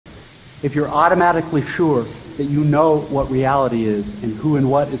if you're automatically sure that you know what reality is and who and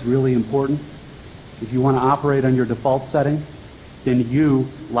what is really important, if you want to operate on your default setting, then you,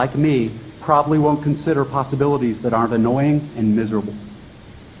 like me, probably won't consider possibilities that aren't annoying and miserable.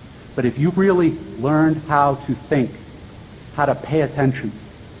 But if you've really learned how to think, how to pay attention,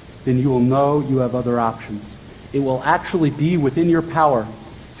 then you will know you have other options. It will actually be within your power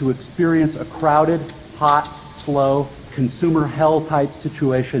to experience a crowded, hot, slow, consumer hell-type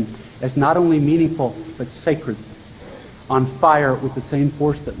situation as not only meaningful, but sacred, on fire with the same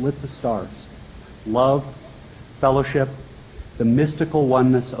force that lit the stars. Love, fellowship, the mystical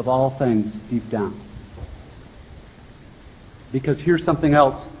oneness of all things deep down. Because here's something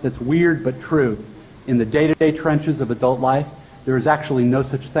else that's weird but true. In the day-to-day trenches of adult life, there is actually no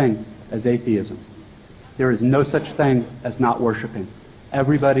such thing as atheism. There is no such thing as not worshiping.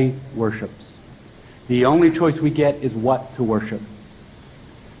 Everybody worships. The only choice we get is what to worship.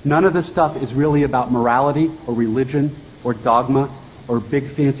 None of this stuff is really about morality or religion or dogma or big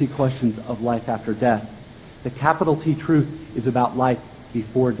fancy questions of life after death. The capital T truth is about life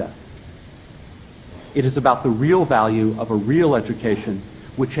before death. It is about the real value of a real education,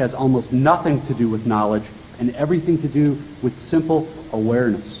 which has almost nothing to do with knowledge and everything to do with simple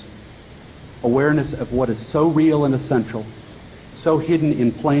awareness. Awareness of what is so real and essential, so hidden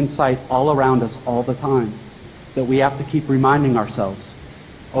in plain sight all around us all the time, that we have to keep reminding ourselves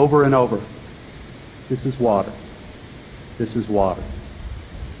over and over, this is water. This is water.